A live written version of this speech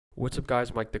What's up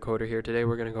guys, Mike the Coder here. Today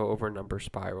we're going to go over number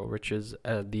spiral, which is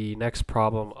the next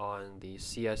problem on the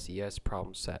CSES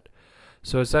problem set.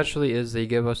 So essentially they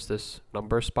give us this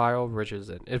number spiral, which is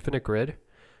an infinite grid,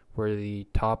 where the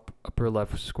top upper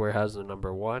left square has the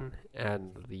number 1,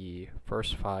 and the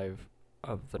first 5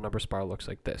 of the number spiral looks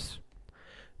like this.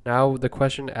 Now the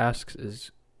question asks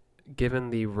is, given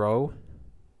the row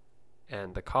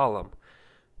and the column,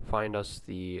 find us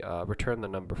the, return the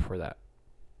number for that.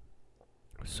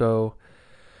 So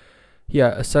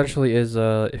yeah, essentially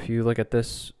if you look at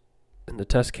this in the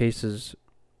test cases,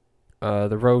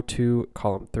 the row 2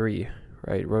 column 3,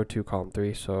 right? Row 2 column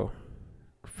 3. So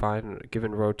find,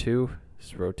 given row 2, this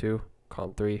is row 2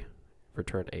 column 3,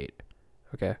 return 8.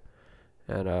 Okay,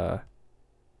 and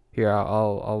here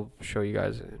I'll show you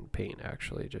guys in Paint,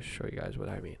 actually, just show you guys what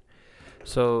I mean.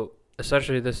 So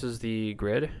essentially this is the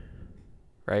grid,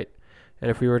 right? And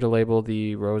if we were to label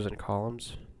the rows and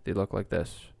columns, they look like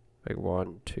this, like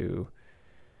 1, 2,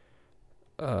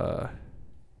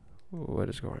 what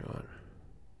is going on?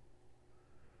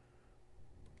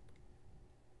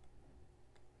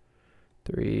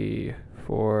 3,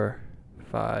 4,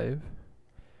 5,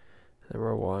 then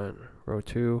row 1, row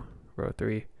 2, row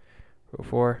 3, row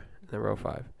 4, and then row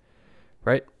 5,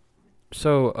 right?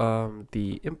 So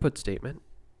the input statement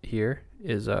here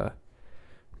is now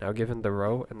given the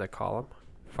row and the column,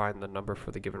 find the number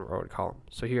for the given row and column.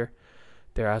 So here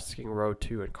they're asking row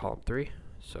 2 and column 3.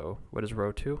 So what is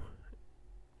row 2?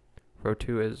 Row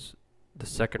 2 is the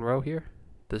second row here,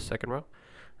 this second row,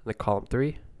 and the column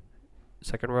 3,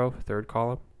 second row, third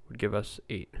column, would give us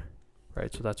 8,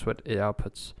 right? So that's what it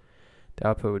outputs. The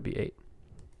output would be 8.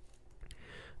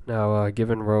 Now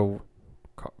given row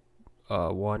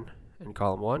 1 and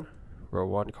column 1, row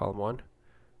 1, column 1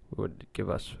 would give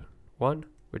us 1,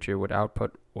 which it would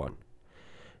output 1.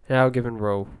 Now given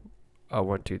row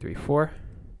 1, 2, 3, 4,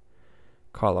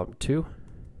 column 2,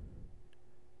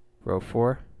 row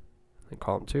 4, and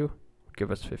column 2 would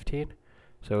give us 15,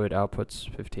 so it outputs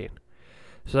 15.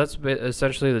 So that's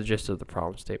essentially the gist of the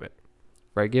problem statement,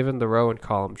 right? Given the row and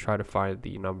column, try to find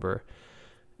the number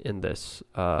in this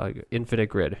infinite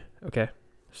grid. Okay,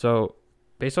 so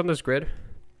based on this grid,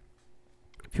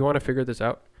 if you want to figure this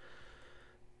out,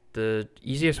 the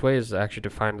easiest way is actually to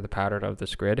find the pattern of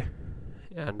this grid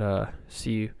and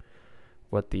see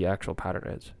what the actual pattern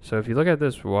is. So if you look at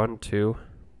this 1, 2,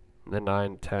 then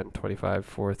 9, 10, 25,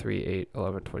 4, 3, 8,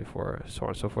 11, 24, so on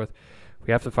and so forth,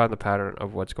 we have to find the pattern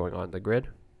of what's going on in the grid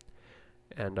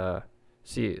and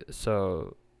see.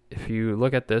 So if you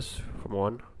look at this from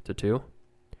 1 to 2,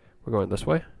 we're going this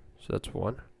way, so that's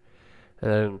 1, and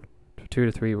then from 2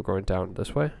 to 3 we're going down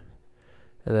this way,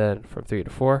 and then from 3 to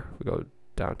 4 we go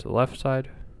down to the left side,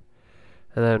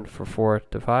 and then from 4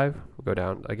 to 5 we'll go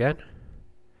down again,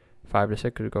 5 to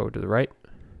 6 we go to the right,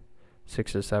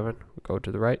 6 to 7 we go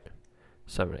to the right,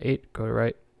 7 to 8 go to the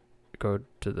right, go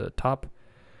to the top,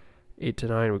 8 to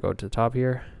 9 we go to the top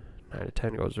here, 9 to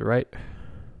 10 goes to the right,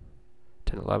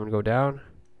 10 to 11 go down,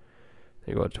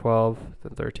 then you go to 12,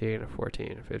 then 13,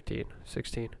 14, 15,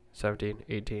 16, 17,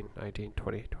 18, 19,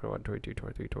 20, 21, 22,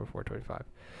 23, 24, 25,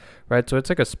 right? So it's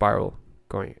like a spiral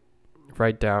going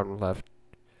right, down, left,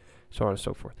 so on and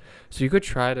so forth. So you could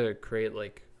try to create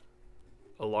like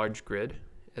a large grid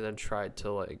and then try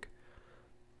to like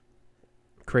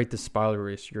create the spiral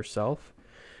yourself,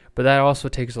 but that also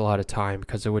takes a lot of time,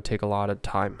 because it would take a lot of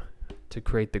time to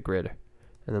create the grid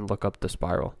and then look up the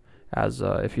spiral. As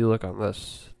if you look on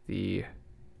this, the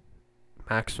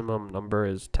maximum number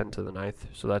is 10 to the 9th,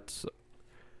 so that's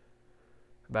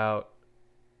about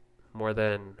more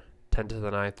than 10 to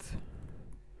the 9th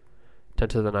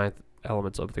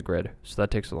elements of the grid, so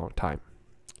that takes a long time.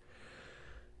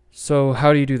 So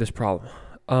how do you do this problem?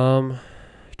 To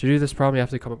do this problem, you have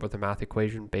to come up with a math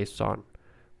equation based on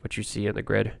what you see in the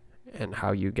grid and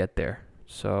how you get there.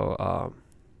 So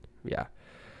yeah,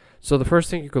 so the first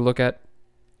thing you could look at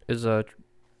is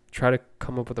try to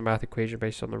come up with a math equation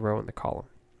based on the row and the column.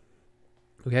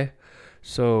 Okay,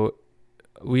 so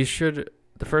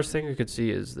the first thing we could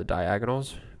see is the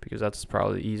diagonals, because that's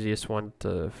probably the easiest one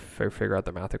to figure out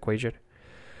the math equation.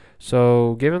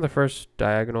 So given the first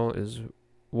diagonal is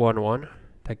 1, 1,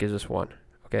 that gives us 1.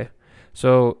 Okay,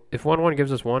 so if 1, 1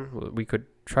 gives us 1, we could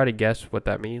try to guess what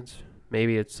that means.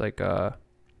 Maybe it's like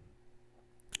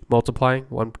multiplying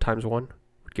 1 times 1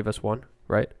 would give us 1,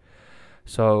 right?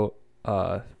 So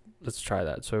let's try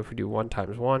that. So if we do 1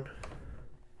 times 1,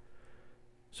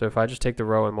 so if I just take the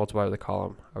row and multiply with the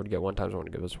column, I would get 1 times 1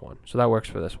 to give us 1. So that works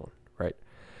for this one, right?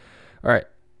 All right,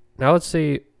 now let's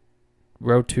say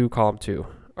row 2, column 2.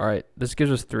 All right, this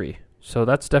gives us 3. So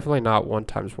that's definitely not 1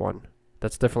 times 1.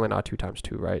 That's definitely not 2 times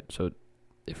 2, right? So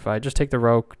if I just take the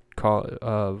row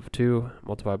of 2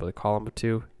 multiplied by the column of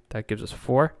 2, that gives us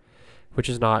 4, which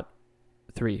is not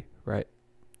 3, right?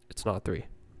 It's not 3.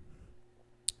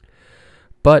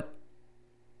 But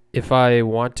if I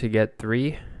want to get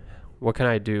 3, what can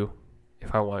I do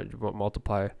if I want to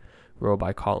multiply row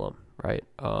by column, right?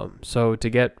 So to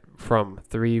get from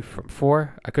 3 from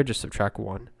 4, I could just subtract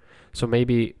 1. So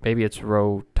maybe it's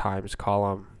row times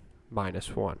column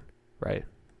minus 1, right?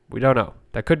 We don't know.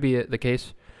 That could be the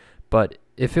case, but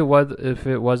if it was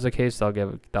the case,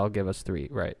 that'll give us 3,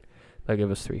 right? That'll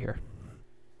give us 3 here.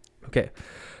 Okay,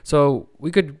 so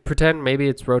we could pretend maybe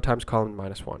it's row times column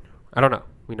minus 1. I don't know.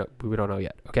 We don't know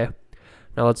yet. Okay.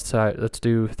 Now let's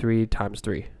do 3 times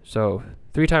 3. So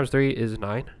 3 times 3 is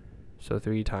 9. So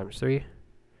 3 times 3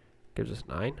 gives us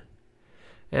 9,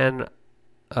 and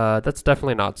that's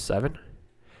definitely not 7.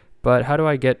 But how do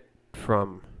I get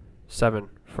from 7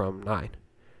 from 9?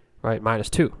 Right, minus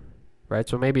 2. Right,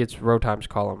 so maybe it's row times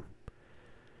column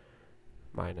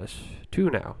minus 2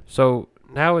 now. So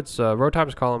now it's row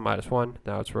times column minus 1.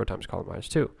 Now it's row times column minus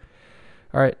 2.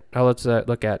 All right, now let's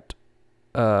look at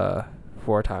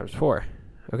 4 times 4.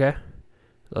 Okay,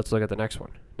 let's look at the next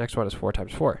one. Next one is 4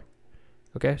 times 4.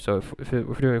 Okay, so if we're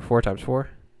doing 4 times 4,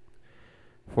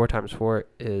 4 times 4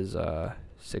 is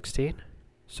 16.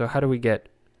 So how do we get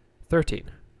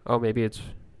 13? Oh, maybe it's,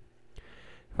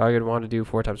 if I would want to do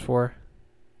 4 times 4,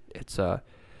 it's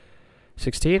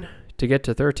 16. To get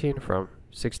to 13 from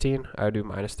 16, I would do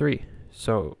minus 3.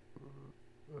 So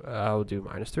I'll do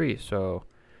minus 3. So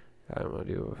I'm going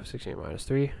to do 16 minus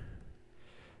 3.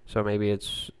 So maybe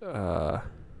it's, well,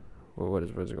 what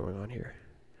is going on here?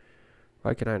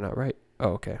 Why can I not write? Oh,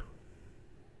 okay.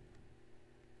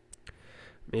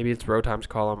 Maybe it's row times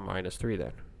column minus 3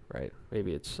 then, right?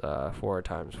 Maybe it's 4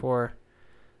 times 4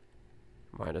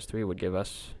 minus 3 would give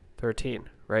us 13,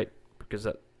 right? Because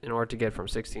that, in order to get from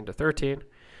 16 to 13,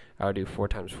 I would do 4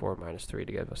 times 4 minus 3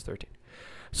 to give us 13.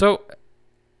 So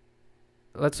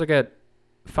let's look at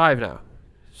 5 now.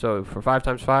 So for 5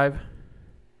 times 5,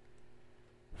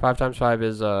 5 times 5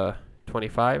 is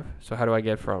 25. So how do I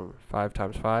get from 5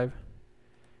 times 5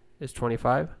 is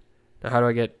 25? Now how do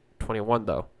I get 21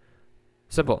 though?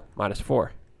 Simple, minus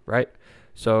 4, right?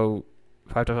 So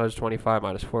 5 times 5 is 25,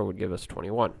 minus 4 would give us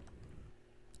 21.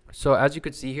 So as you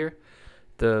could see here,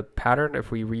 the pattern, if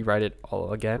we rewrite it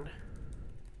all again,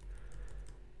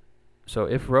 so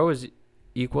if row is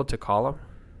equal to column,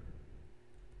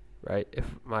 right? If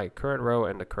my current row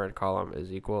and the current column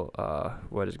is equal,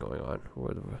 what is going on?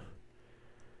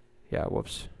 Yeah,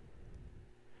 whoops.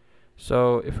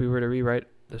 So if we were to rewrite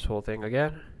this whole thing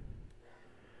again,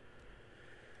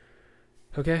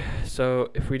 okay, so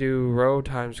if we do row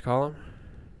times column,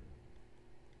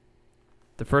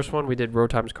 the first one we did row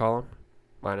times column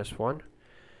minus 1,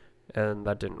 and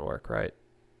that didn't work, right?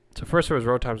 So first it was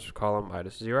row times column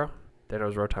minus 0, then it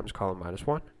was row times column minus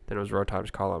 1, then it was row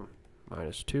times column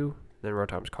minus 2, then row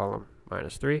times column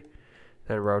minus 3,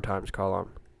 then row times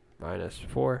column minus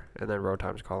 4, and then row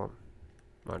times column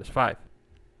minus 5.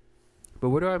 But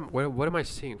what am I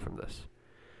seeing from this,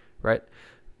 right?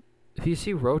 If you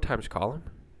see row times column,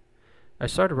 I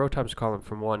started row times column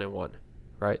from 1 and 1,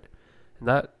 right? And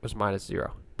that was minus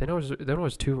 0. Then it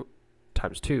was 2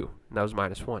 times 2, and that was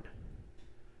minus 1.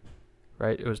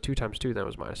 Right? It was 2 times 2, then it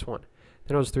was minus 1.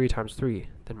 Then it was 3 times 3,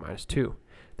 then minus 2.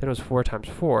 Then it was 4 times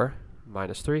 4,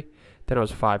 minus 3. Then it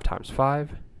was 5 times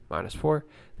 5, minus 4.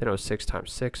 Then it was 6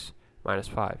 times 6, minus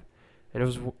 5. And it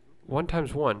was 1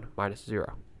 times 1, minus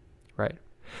 0. Right?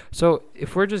 So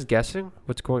if we're just guessing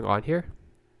what's going on here,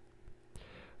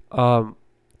 to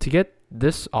get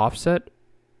this offset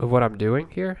of what I'm doing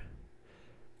here,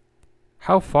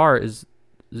 how far is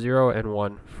 0 and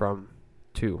 1 from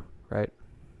 2, right?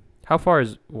 How far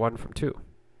is 1 from 2?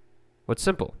 Well, it's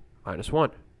simple, minus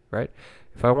 1, right?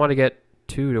 If I want to get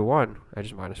 2 to 1, I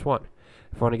just minus 1.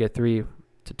 If I want to get 3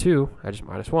 to 2, I just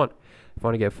minus 1. If I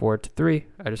want to get 4 to 3,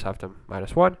 I just have to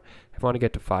minus 1. If I want to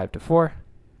get to 5 to 4,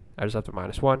 I just have to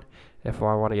minus 1. If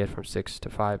I want to get from 6 to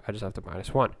 5, I just have to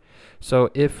minus 1. So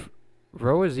if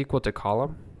row is equal to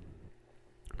column,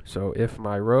 so if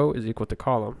my row is equal to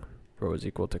column,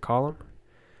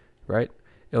 right?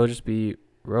 It'll just be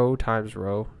row times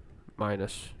row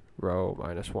minus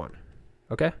 1.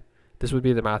 Okay? This would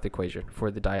be the math equation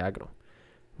for the diagonal,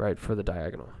 right? For the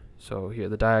diagonal. So here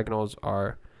the diagonals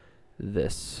are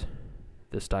this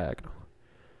diagonal.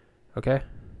 Okay?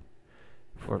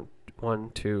 From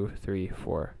 1, 2, 3,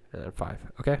 4, and then 5.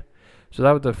 Okay? So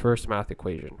that would the first math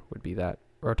equation would be that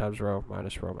row times row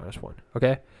minus 1.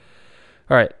 Okay?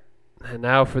 All right. And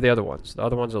now for the other ones. The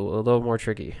other ones are a little more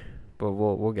tricky, but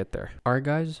we'll get there. All right,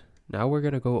 guys. Now we're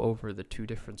going to go over the two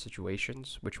different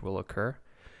situations which will occur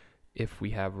if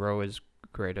we have row is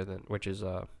greater than, which is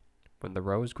when the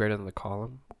row is greater than the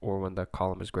column, or when the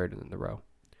column is greater than the row.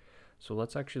 So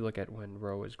let's actually look at when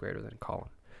row is greater than column.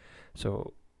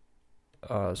 So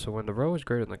when the row is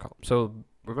greater than the column. So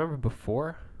remember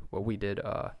before what we did,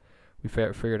 we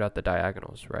figured out the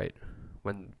diagonals, right?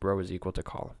 When row is equal to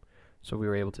column. So we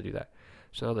were able to do that.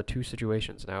 So now the two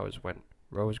situations now is when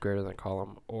row is greater than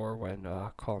column, or when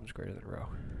column is greater than row.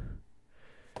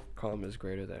 Column is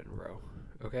greater than row.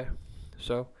 Okay?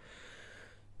 So,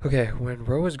 okay, when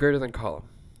row is greater than column,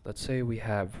 let's say we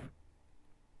have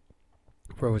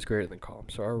row is greater than column.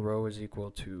 So our row is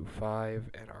equal to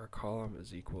 5 and our column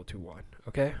is equal to 1.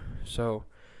 Okay? So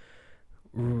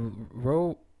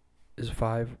row is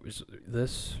 5, is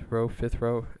this row, fifth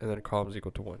row, and then column is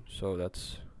equal to 1. So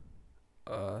that's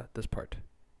this part.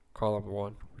 Column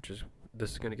 1, which is,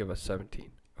 this is going to give us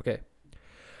 17. Okay.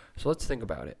 So let's think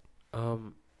about it.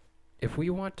 If we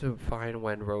want to find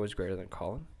when row is greater than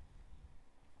column,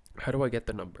 how do I get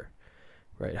the number?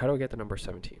 Right? How do I get the number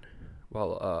 17?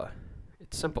 Well,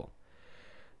 it's simple.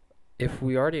 If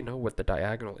we already know what the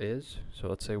diagonal is, so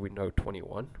let's say we know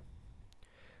 21,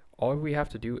 all we have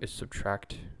to do is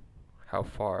subtract how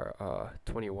far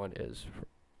 21 is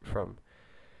from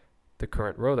the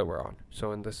current row that we're on.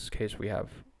 So in this case we have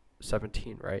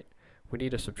 17, right? We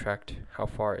need to subtract how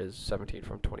far is 17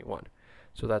 from 21.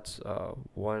 So that's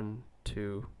 1,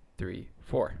 2, 3,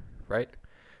 4, right?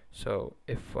 So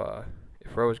if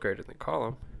row is greater than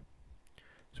column,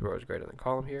 so row is greater than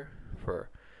column here, for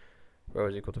row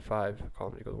is equal to 5,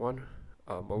 column is equal to 1,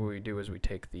 what we do is we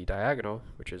take the diagonal,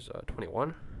 which is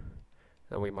 21,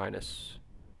 and we minus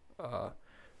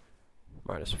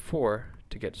 4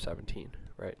 to get 17,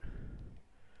 right?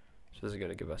 So this is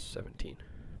going to give us 17.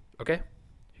 Okay?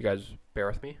 You guys bear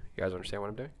with me? You guys understand what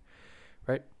I'm doing?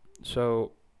 Right?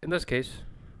 So in this case,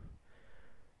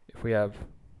 if we have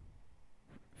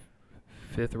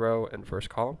fifth row and first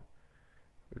column,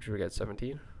 which we get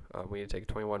 17, we need to take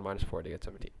 21 minus 4 to get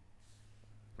 17.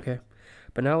 Okay?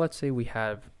 But now let's say we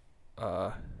have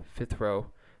fifth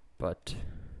row, but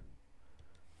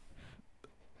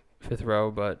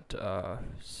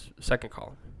second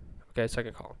column. Okay,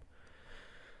 second column.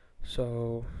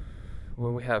 So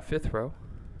when we have fifth row,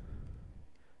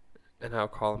 and now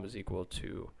column is equal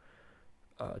to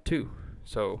 2.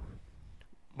 So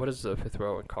what is the fifth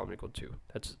row and column equal to?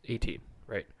 That's 18,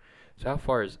 right? So how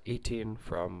far is 18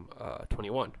 from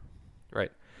 21,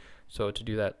 right? So to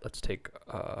do that, let's take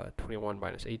 21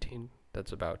 minus 18.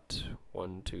 That's about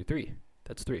 1, 2, 3.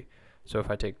 That's 3. So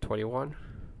if I take 21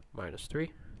 minus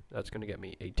 3, that's going to get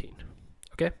me 18.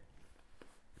 Okay?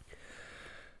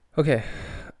 Okay.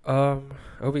 I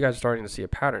hope you guys are starting to see a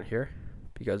pattern here,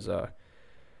 because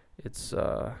it's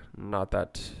not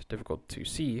that difficult to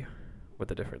see what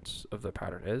the difference of the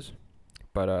pattern is.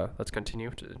 But let's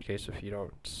continue in case if you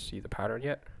don't see the pattern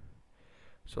yet.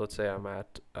 So let's say I'm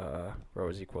at row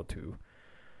is equal to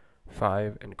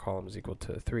 5 and column is equal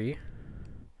to 3.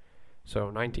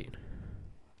 So 19.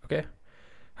 Okay?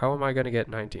 How am I going to get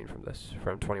 19 from this,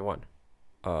 from 21?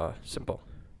 Simple.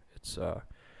 It's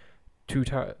 2,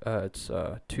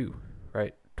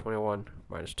 right? 21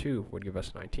 minus 2 would give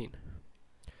us 19.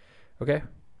 Okay?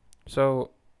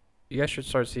 So you guys should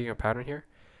start seeing a pattern here.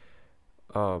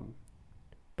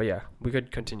 But yeah, we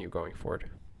could continue going forward.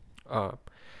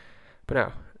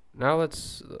 But now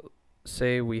let's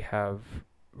say we have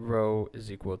row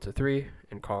is equal to 3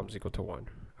 and column is equal to 1.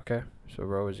 Okay? So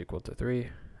row is equal to 3,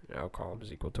 now column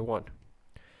is equal to 1.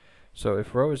 So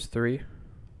if row is 3,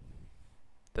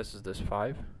 this is this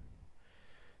 5.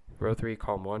 Row 3,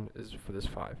 column 1 is for this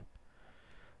 5.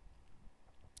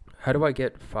 How do I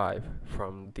get 5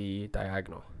 from the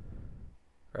diagonal?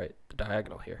 Right, the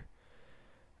diagonal here.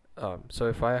 So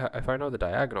if I know the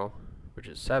diagonal, which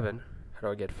is 7, how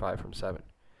do I get 5 from 7?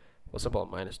 Well, simple,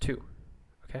 minus 2.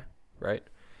 Okay, right?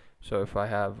 So if I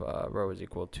have row is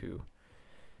equal to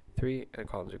 3 and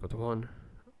column is equal to 1,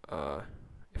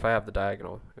 if I have the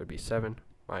diagonal, it would be 7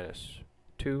 minus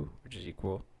 2, which is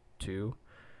equal to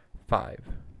 5,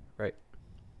 right?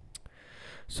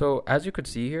 So as you could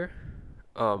see here,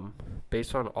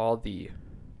 based on all the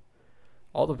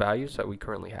values that we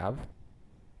currently have,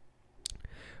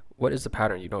 what is the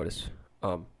pattern you notice?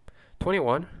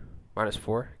 21 minus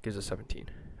 4 gives us 17,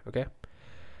 okay?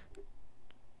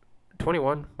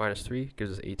 21 minus 3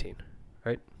 gives us 18,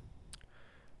 right?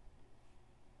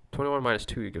 21 minus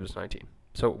 2 gives us 19.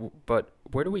 So, but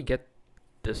where do we get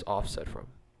this offset from?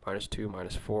 Minus 2,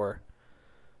 minus 4,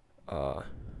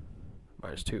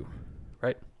 minus 2,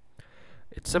 right?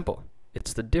 It's simple.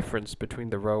 It's the difference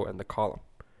between the row and the column,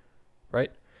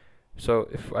 right? So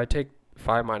if I take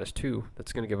 5 minus 2,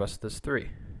 that's going to give us this 3,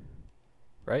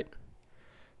 right?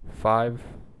 5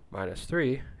 minus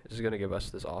 3 is going to give us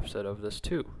this offset of this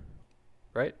 2,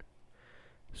 right?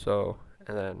 So,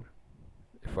 and then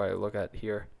if I look at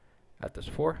here at this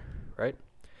 4, right?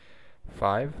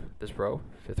 5, this row,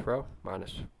 5th row,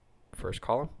 minus first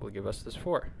column will give us this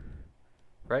 4,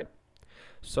 right?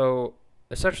 So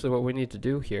essentially what we need to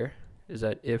do here is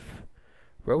that if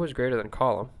row is greater than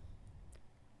column,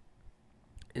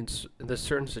 in this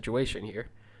certain situation here,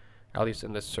 at least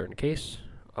in this certain case,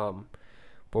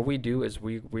 what we do is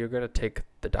we're going to take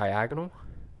the diagonal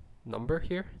number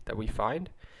here that we find,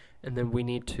 and then we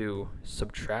need to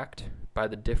subtract by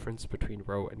the difference between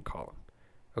row and column.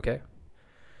 Okay?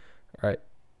 Alright.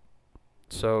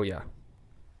 So yeah.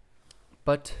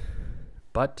 But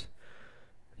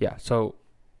yeah, so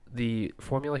the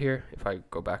formula here, if I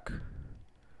go back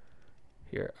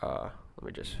here, let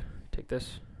me just take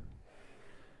this.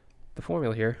 The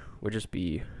formula here would just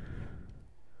be,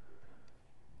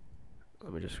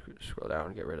 let me just scroll down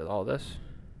and get rid of all this,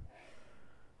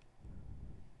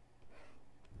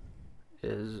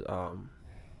 is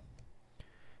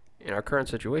in our current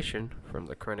situation, from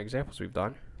the current examples we've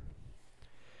done,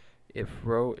 if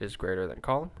row is greater than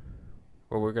column,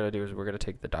 what we're going to do is we're going to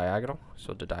take the diagonal,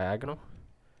 so the diagonal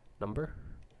number,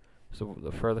 so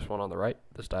the furthest one on the right,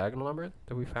 this diagonal number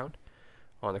that we found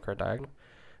on the current diagonal,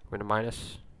 we're going to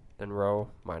minus, then row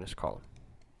minus column,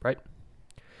 right?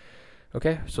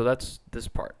 Okay, so that's this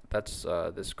part. That's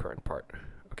this current part.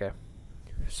 Okay,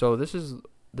 so this is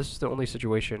the only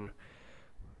situation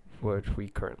which we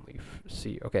currently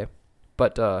see. Okay,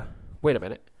 but wait a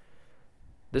minute.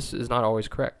 This is not always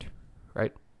correct,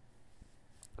 right?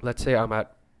 Let's say I'm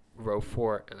at row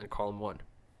 4 and then column 1.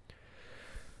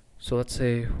 So let's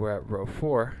say we're at row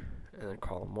 4 and then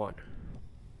column 1.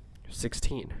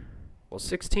 16. Well,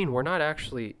 16 we're not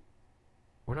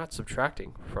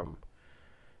subtracting from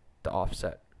the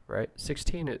offset, right?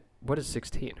 16, what is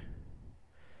 16?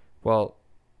 Well,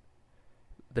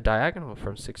 the diagonal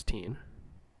from 16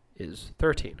 is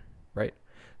 13, right?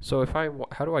 So if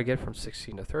how do I get from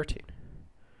 16 to 13?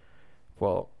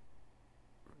 Well,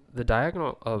 the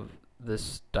diagonal of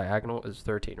this diagonal is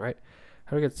 13, right?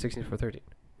 How do I get 16 from 13?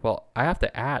 Well, I have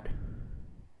to add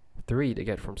 3 to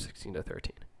get from 16 to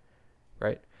 13,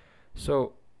 right?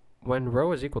 So when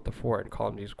row is equal to 4 and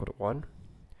column is equal to 1,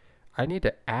 I need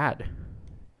to add.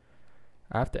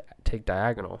 I have to take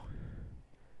diagonal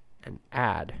and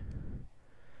add.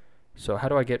 So how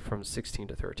do I get from 16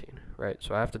 to 13, right?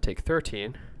 So I have to take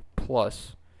 13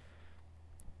 plus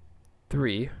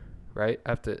 3, right? I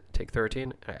have to take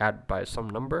 13 and add by some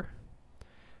number.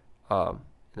 In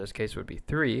this case it would be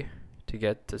 3 to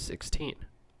get to 16,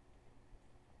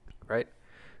 right?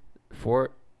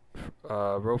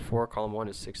 Row 4, column 1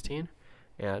 is 16,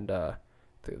 and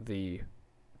the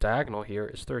diagonal here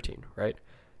is 13, right?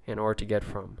 In order to get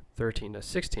from 13 to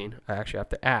 16, I actually have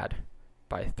to add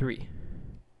by 3,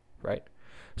 right?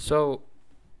 So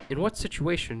in what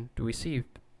situation do we see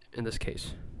in this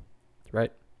case,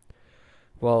 right?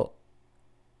 Well,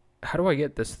 how do I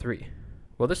get this 3?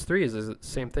 Well, this 3 is the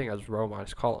same thing as row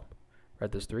minus column,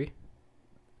 right? This 3.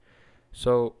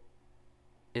 So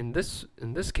in this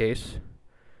case,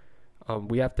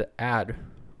 we have to add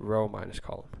row minus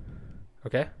column,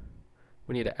 okay?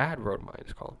 We need to add row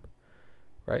minus column,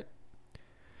 right?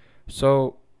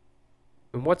 So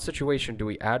in what situation do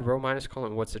we add row minus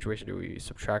column? In what situation do we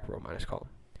subtract row minus column?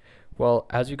 Well,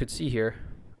 as you could see here,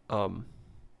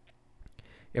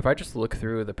 if I just look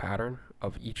through the pattern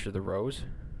of each of the rows,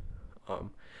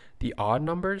 the odd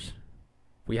numbers,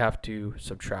 we have to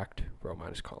subtract row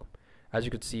minus column. As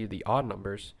you could see, the odd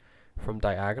numbers from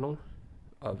diagonal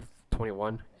of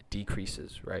 21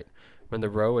 decreases, right? When the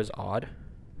row is odd,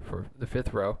 for the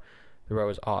 5th row, the row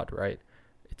is odd, right?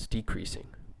 It's decreasing.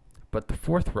 But the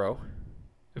 4th row,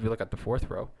 if you look at the 4th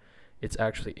row, it's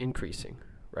actually increasing,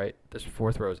 right? This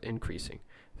 4th row is increasing,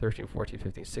 13, 14,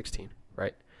 15, 16,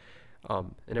 right?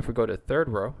 And if we go to 3rd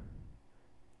row,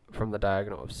 from the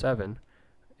diagonal of 7,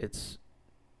 it's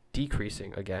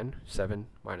decreasing again, 7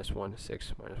 minus 1,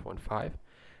 6 minus 1, 5.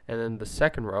 And then the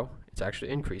 2nd row, it's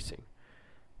actually increasing.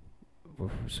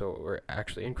 So we're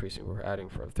actually increasing. We're adding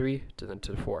from 3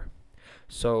 to 4.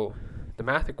 So the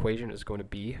math equation is going to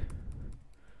be,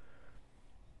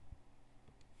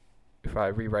 if I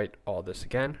rewrite all this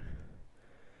again,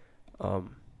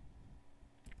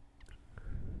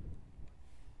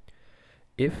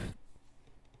 if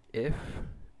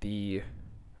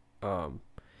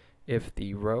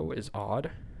the row is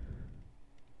odd,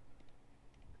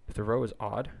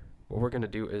 what we're going to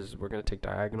do is we're going to take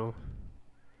diagonal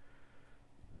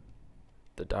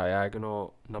the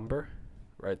diagonal number,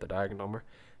 right? The diagonal number,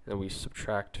 and then we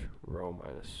subtract row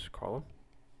minus column,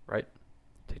 right?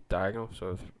 Take diagonal,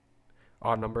 so if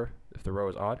odd number, if the row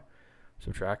is odd,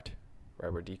 subtract,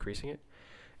 right? We're decreasing it.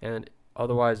 And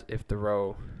otherwise, if the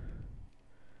row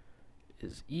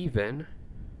is even,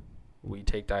 we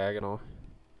take diagonal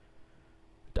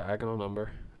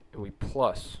number, and we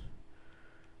plus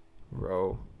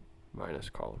row minus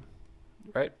column,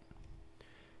 right?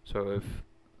 So if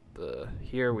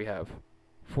here we have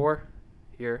 4,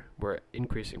 here we're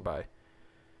increasing by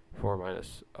 4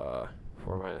 minus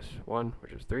 1,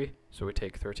 which is 3. So we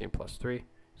take 13 plus 3,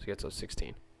 so it gets us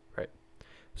 16, right?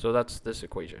 So that's this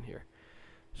equation here.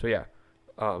 So yeah,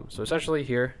 so essentially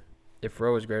here, if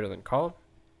row is greater than column,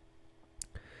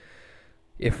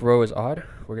 if row is odd,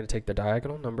 we're going to take the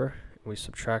diagonal number and we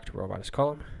subtract row minus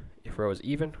column. If row is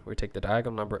even, we take the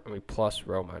diagonal number and we plus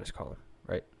row minus column,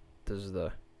 right? This is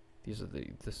the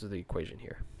equation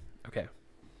here. Okay.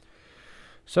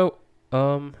 So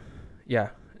yeah,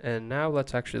 and now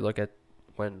let's actually look at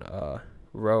when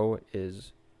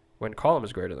when column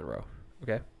is greater than row.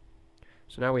 Okay.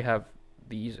 So now we have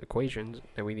these equations,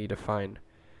 and we need to find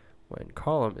when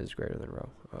column is greater than row.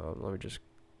 Let me just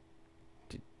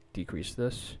decrease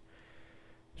this.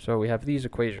 So we have these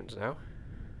equations now.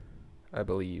 I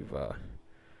believe,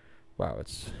 wow,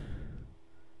 it's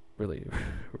really,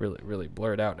 really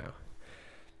blurred out now.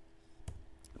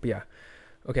 But yeah,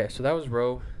 okay, so that was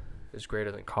row is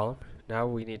greater than column. Now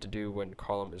we need to do when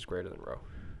column is greater than row.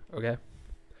 Okay.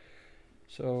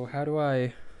 So how do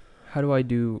I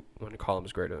do when column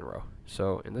is greater than row?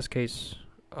 So in this case,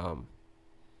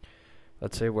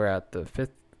 let's say we're at the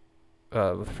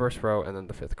first row and then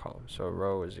the 5th column. So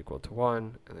row is equal to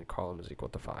 1 and then column is equal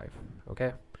to 5.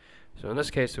 Okay. So in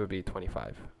this case, it would be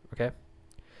 25. Okay.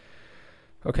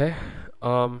 Okay.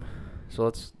 So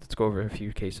let's go over a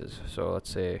few cases. So let's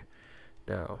say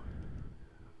now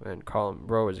when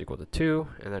row is equal to 2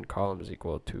 and then column is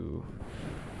equal to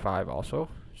 5 also.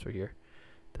 So here,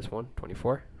 this one,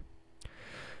 24.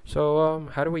 So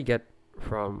how do we get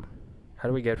from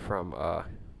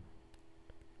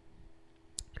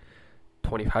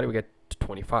 20? How do we get to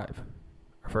 25?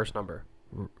 Our first number,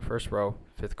 first row,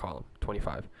 5th column,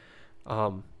 25.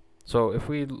 So if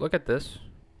we look at this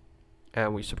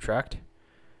and we subtract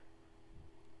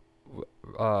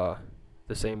the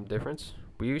same difference,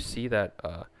 we see that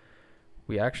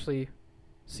we actually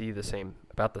see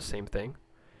about the same thing.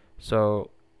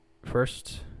 So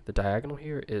first, the diagonal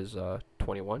here is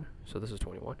 21. So this is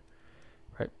 21,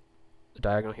 right? The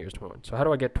diagonal here is 21. So how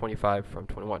do I get 25 from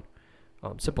 21?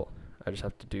 Simple. I just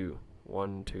have to do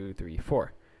 1, 2, 3,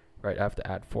 4, right? I have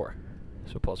to add 4.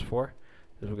 So plus 4,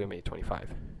 this will give me 25,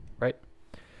 right?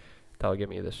 That will give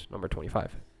me this number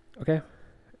 25. Okay.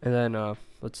 And then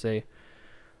let's say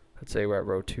we're at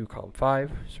row 2, column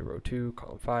 5. So row 2,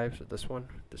 column 5. So this one,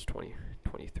 this 20,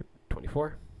 23,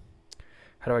 24.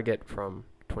 How do I get from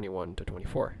 21 to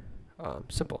 24?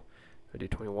 Simple. I do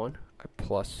 21. I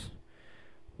plus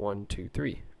 1, 2,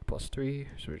 3. I plus 3.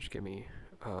 So it just give me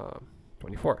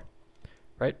 24.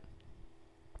 Right?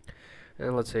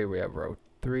 And let's say we have row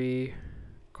 3,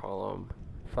 column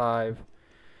 5.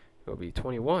 It will be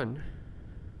 21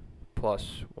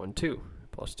 plus 1, 2,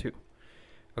 plus 2.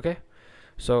 Okay?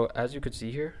 So as you could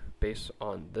see here, based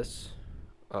on this,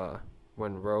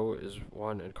 when row is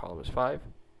 1 and column is 5,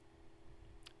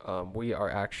 we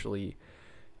are actually,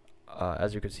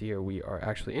 as you can see here, we are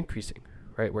actually increasing,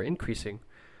 right? We're increasing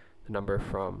the number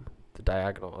from the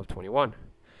diagonal of 21.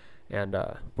 And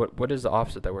what is the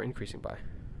offset that we're increasing by?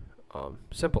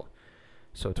 Simple.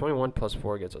 So 21 plus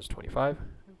 4 gets us 25.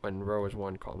 When row is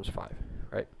 1, column is 5,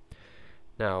 right?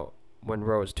 Now, when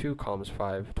row is 2, column is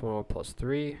 5, 21 plus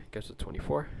 3 gets us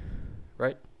 24,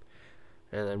 right?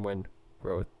 And then when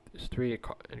row is 3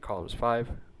 and column is 5,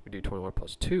 we do 21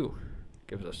 plus 2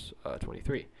 gives us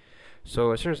 23.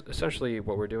 So essentially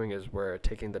what we're doing is we're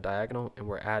taking the diagonal and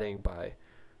we're adding by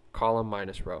column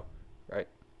minus row, right?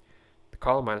 The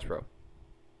column minus row.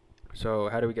 So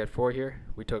how do we get 4 here?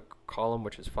 We took column,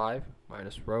 which is 5,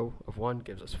 minus row of 1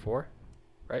 gives us 4,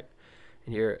 right?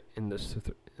 And here in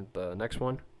the next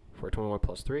one, for 21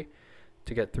 plus 3,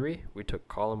 to get 3, we took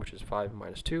column, which is 5,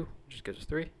 minus 2, which gives us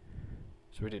 3.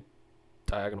 So we did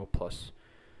diagonal plus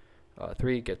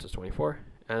 3 gets us 24.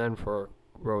 And then for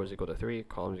row is equal to 3,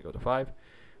 column is equal to 5,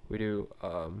 we do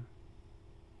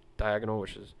diagonal,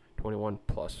 which is 21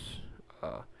 plus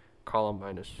column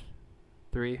minus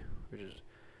 3, which is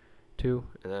 2,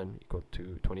 and then equal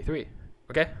to 23.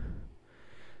 Okay?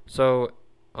 So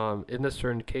in this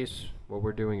certain case, what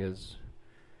we're doing is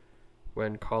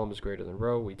when column is greater than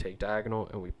row, we take diagonal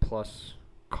and we plus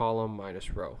column minus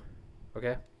row.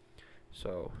 Okay,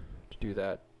 so to do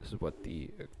that, this is what the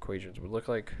equations would look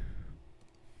like.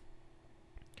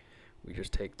 We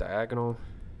just take diagonal,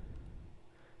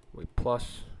 we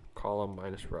plus column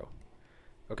minus row.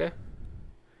 Okay,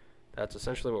 that's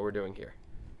essentially what we're doing here.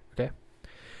 Okay,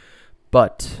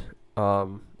 but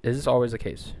is this always the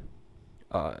case?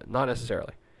 Not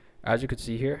necessarily. As you can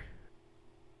see here,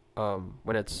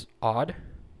 when it's odd,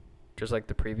 just like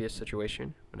the previous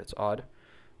situation, when it's odd,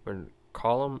 when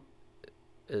column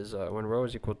is when row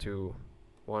is equal to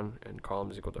 1 and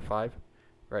column is equal to 5,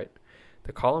 right?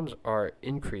 The columns are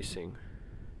increasing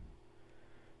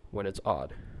when it's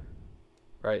odd,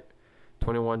 right?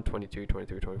 21, 22,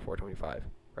 23, 24, 25,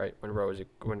 right?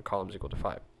 When column is equal to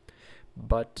 5.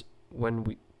 But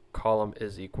when column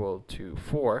is equal to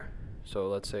 4, so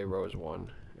let's say row is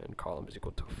 1 and column is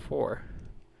equal to 4,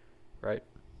 right?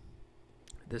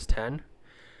 This 10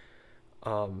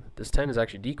 is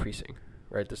actually decreasing,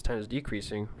 right? This 10 is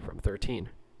decreasing from 13.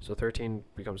 So 13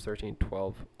 becomes 13,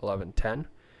 12, 11, 10,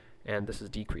 and this is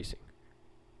decreasing,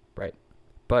 right?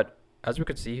 But as we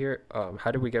could see here, how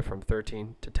did we get from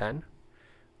 13 to 10?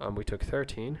 We took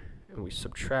 13 and we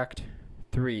subtract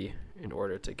 3 in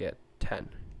order to get 10,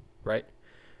 right?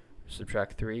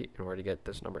 Subtract 3 in order to get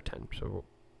this number 10. So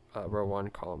row 1,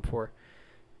 column 4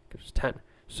 gives 10.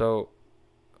 So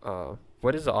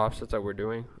what is the offset that we're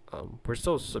doing? We're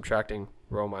still subtracting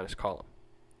row minus column,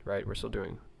 right? We're still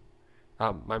doing,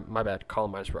 my bad,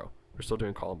 column minus row. We're still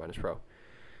doing column minus row,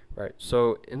 right?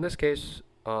 So in this case,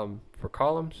 for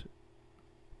columns,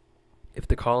 if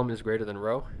the column is greater than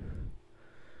row,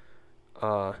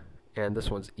 and this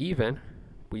one's even,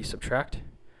 we subtract.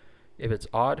 If it's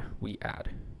odd, we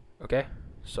add. Okay?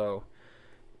 So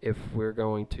if we're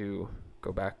going to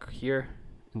go back here,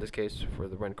 in this case for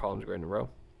the when column is greater than row,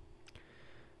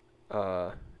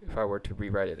 if I were to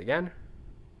rewrite it again,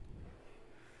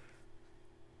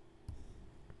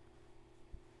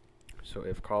 so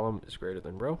if column is greater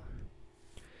than row,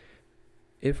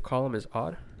 if column is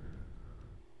odd,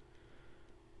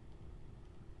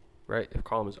 right? If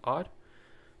column is odd,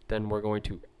 then we're going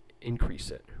to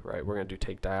increase it, right? We're going to do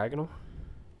take diagonal.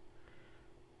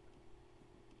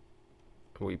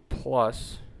 We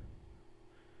plus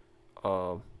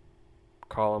column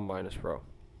minus row,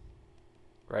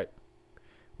 right?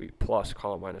 We plus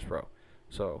column minus row.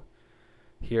 So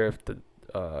here, if the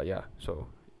so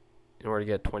in order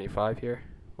to get 25 here,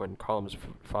 when column is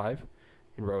 5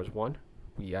 and row is 1,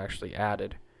 we actually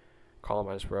added column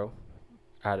minus row,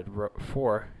 added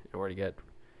 4 in order to get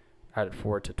added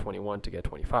 4 to 21 to get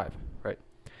 25, right?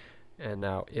 And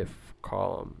now if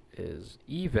column is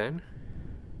even,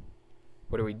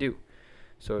 what do we do?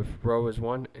 So if row is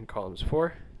 1 and column is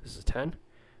 4, this is 10.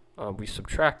 We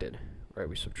subtracted, right?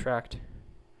 We subtract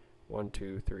 1,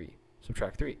 2, 3.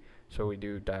 Subtract 3. So we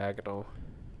do diagonal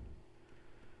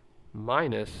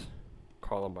minus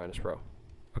column minus row.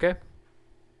 Okay?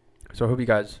 So I hope you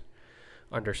guys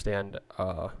understand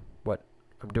what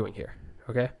I'm doing here.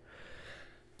 Okay?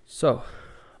 So,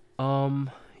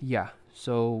 yeah.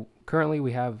 So currently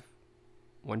we have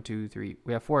 1, 2, 3.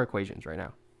 We have 4 equations right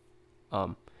now.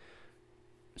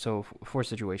 So 4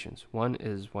 situations. One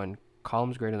is when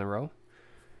column is greater than row.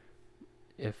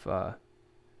 If the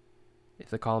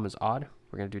column is odd,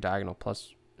 we're going to do diagonal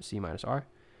plus C minus R.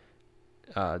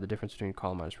 The difference between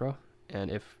column minus row.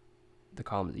 And if the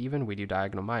column is even, we do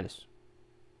diagonal minus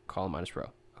column minus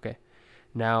row. Okay.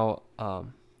 Now,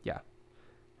 yeah.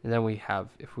 And then we have,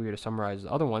 if we were to summarize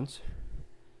the other ones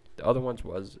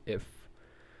was if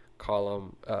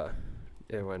column,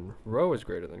 when row is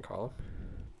greater than column.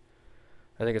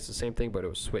 I think it's the same thing, but it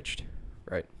was switched,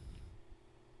 right?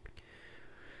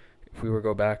 If we were to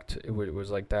go back to, it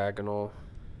was like diagonal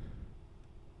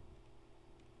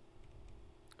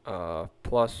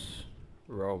plus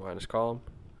row minus column.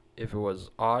 If it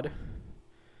was odd,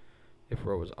 if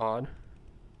row was odd,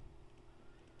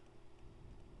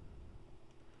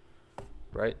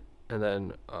 right? And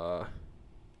then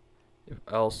if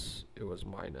else, it was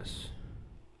minus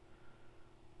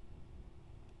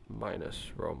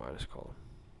row minus column.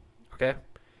 Okay?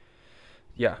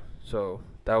 Yeah, so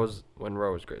that was when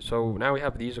row was great. So now we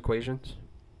have these equations.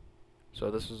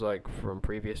 So this is like from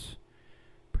previously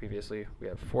we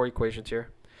have 4 equations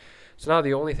here. So now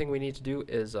the only thing we need to do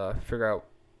is figure out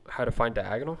how to find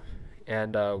diagonal,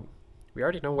 and we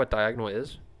already know what diagonal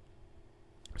is.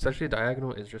 Essentially,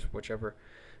 diagonal is just whichever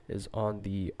is on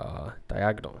the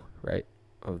diagonal, right,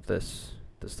 of this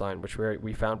line, which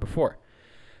we found before.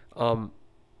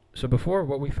 So before,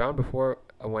 what we found before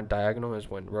when diagonal is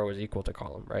when row is equal to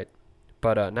column, right?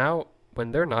 But now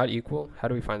when they're not equal, how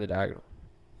do we find the diagonal?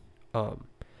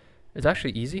 It's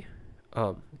actually easy.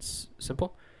 It's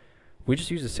simple. We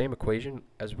just use the same equation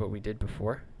as what we did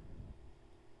before,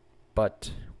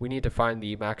 but we need to find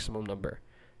the maximum number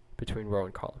between row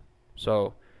and column.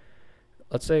 So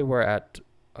let's say we're at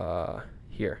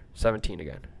here, 17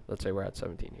 again. Let's say we're at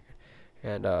 17 here.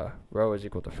 And row is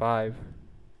equal to 5,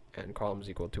 and column is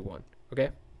equal to 1. Okay?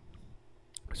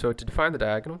 So to define the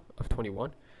diagonal of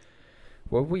 21,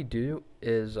 what we do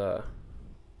is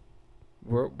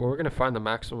we're going to find the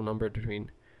maximum number between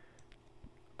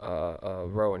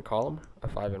row and column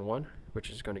of 5 and 1, which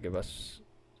is going to give us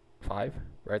 5,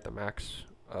 right? The max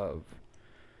of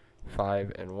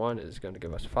 5 and 1 is going to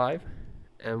give us 5.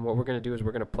 And what we're going to do is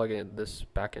we're going to plug in this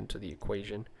back into the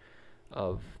equation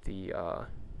of the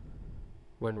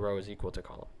when row is equal to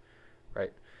column,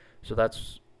 right? So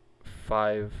that's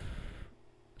 5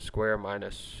 square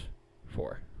minus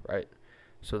 4, right?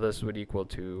 So this would equal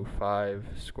to 5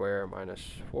 square minus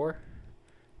 4,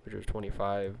 which is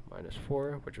 25 minus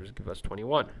 4, which would give us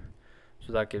 21.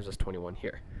 So that gives us 21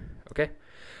 here. Okay?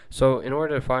 So in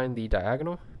order to find the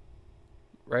diagonal,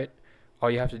 right,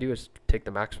 all you have to do is take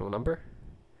the maximum number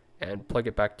and plug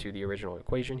it back to the original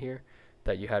equation here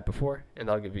that you had before, and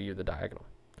that'll give you the diagonal.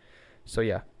 So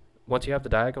yeah, once you have the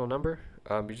diagonal number,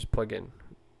 you just plug in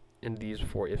these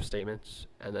 4 if statements,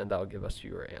 and then that'll give us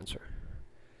your answer.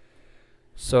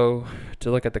 So to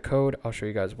look at the code, I'll show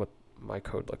you guys what my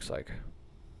code looks like.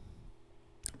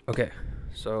 Okay,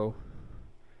 so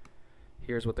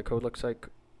here's what the code looks like.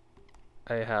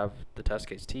 I have the test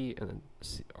case T, and then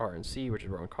R and C, which is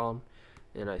row and column,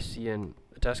 and I C in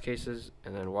the test cases,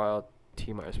 and then while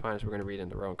T minus minus, we're going to read in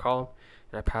the row and column,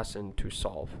 and I pass in to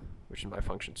solve, which is my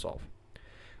function solve.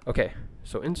 Okay,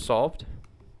 so in solved,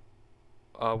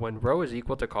 when row is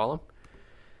equal to column,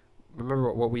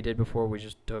 remember what we did before? We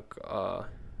just took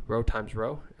row times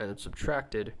row and then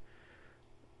subtracted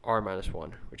r minus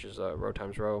 1, which is row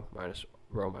times row minus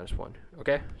 1.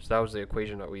 Okay, so that was the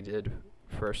equation that we did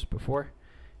first before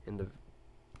in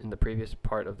the previous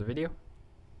part of the video.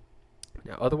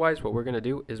 Now otherwise, what we're going to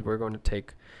do is we're going to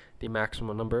take the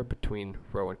maximum number between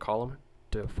row and column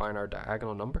to find our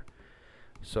diagonal number.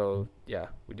 So yeah,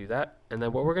 we do that, and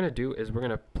then what we're going to do is we're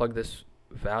going to plug this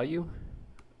value,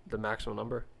 the maximum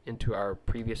number, into our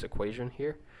previous equation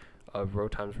here of row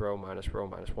times row minus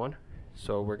 1.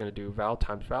 So we're going to do val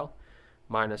times val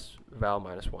minus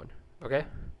 1. Okay,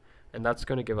 and that's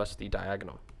going to give us the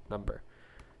diagonal number.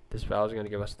 This val is going to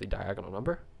give us the diagonal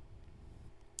number.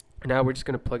 Now we're just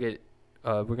going to plug it,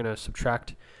 we're going to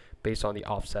subtract based on the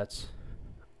offsets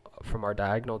from our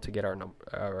diagonal to get our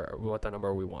number, what the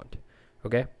number we want.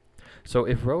 Okay, so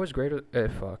if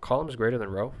column is greater than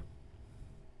row,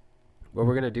 what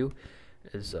we're going to do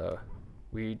is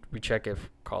we check if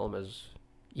column is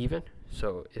even.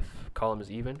 So if column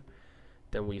is even,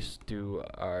 then we do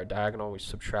our diagonal, we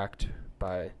subtract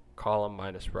by column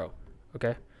minus row.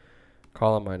 Okay,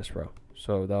 column minus row.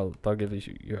 So that'll give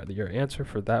you your answer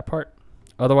for that part.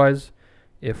 Otherwise,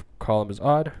 if column is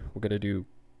odd, we're going to do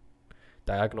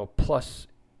diagonal plus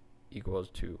equals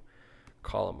to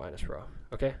column minus row.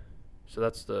 Okay, so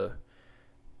that's the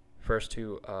first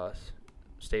two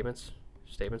statements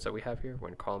that we have here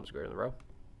when column is greater than row.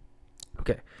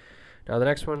 Okay, now the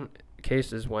next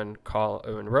case is when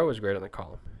row is greater than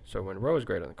column. So when row is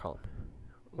greater than column.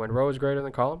 When row is greater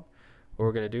than column, what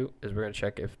we're going to do is we're going to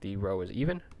check if the row is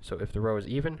even. So if the row is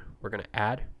even, we're going to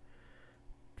add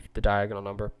the diagonal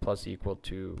number plus equal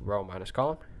to row minus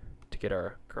column to get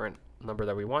our current number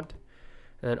that we want.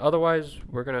 And then otherwise,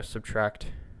 we're going to subtract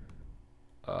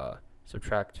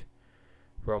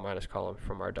row minus column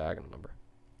from our diagonal number.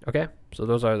 Okay, so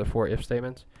those are the 4 if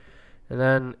statements. And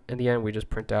then in the end, we just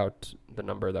print out the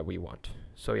number that we want.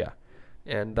 So yeah,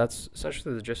 and that's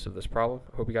essentially the gist of this problem.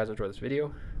 I hope you guys enjoyed this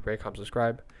video. Rate, comment,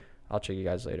 subscribe. I'll check you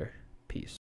guys later. Peace.